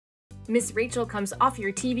Miss Rachel comes off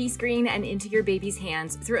your TV screen and into your baby's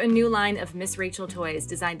hands through a new line of Miss Rachel toys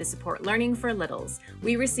designed to support learning for littles.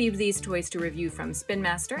 We received these toys to review from Spin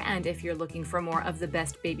Master, and if you're looking for more of the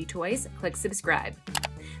best baby toys, click subscribe.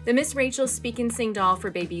 The Miss Rachel Speak and Sing doll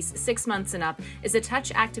for babies 6 months and up is a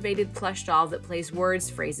touch-activated plush doll that plays words,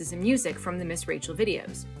 phrases, and music from the Miss Rachel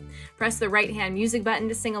videos. Press the right-hand music button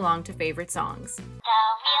to sing along to favorite songs. The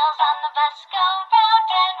wheels on the bus go round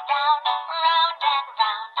and round, round and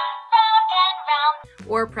round, round and round.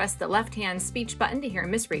 Or press the left-hand speech button to hear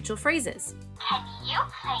Miss Rachel phrases. Can you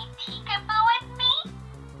play peekaboo with me?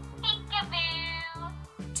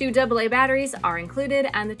 Peekaboo. 2 AA batteries are included,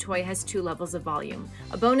 and the toy has 2 levels of volume.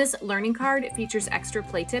 A bonus learning card features extra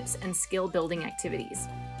play tips and skill-building activities.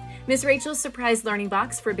 Miss Rachel's Surprise Learning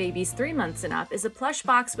Box for babies 3 months and up is a plush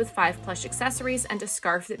box with 5 plush accessories and a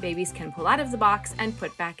scarf that babies can pull out of the box and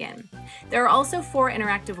put back in. There are also 4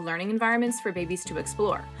 interactive learning environments for babies to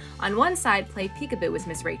explore. On one side, play peekaboo with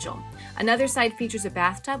Miss Rachel. Another side features a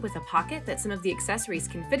bathtub with a pocket that some of the accessories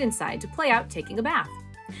can fit inside to play out taking a bath.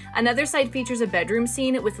 Another side features a bedroom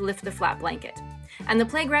scene with lift the flat blanket. And the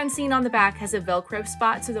playground scene on the back has a Velcro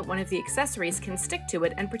spot so that one of the accessories can stick to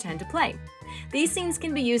it and pretend to play. These scenes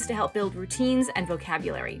can be used to help build routines and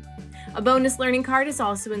vocabulary. A bonus learning card is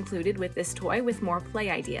also included with this toy with more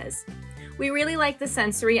play ideas. We really like the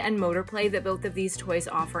sensory and motor play that both of these toys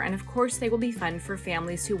offer, and of course they will be fun for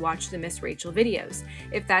families who watch the Miss Rachel videos.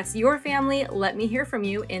 If that's your family, let me hear from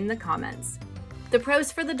you in the comments. The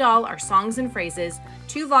pros for the doll are songs and phrases,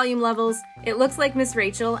 2 volume levels, it looks like Miss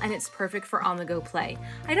Rachel, and it's perfect for on-the-go play.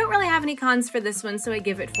 I don't really have any cons for this one, so I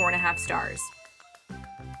give it 4.5 stars.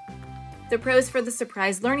 The pros for the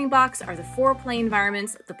Surprise Learning Box are the 4 play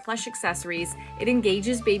environments, the plush accessories, it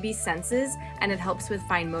engages babies' senses, and it helps with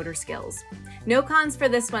fine motor skills. No cons for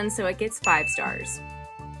this one, so it gets 5 stars.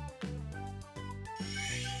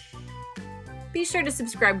 Be sure to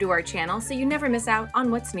subscribe to our channel so you never miss out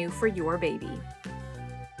on what's new for your baby.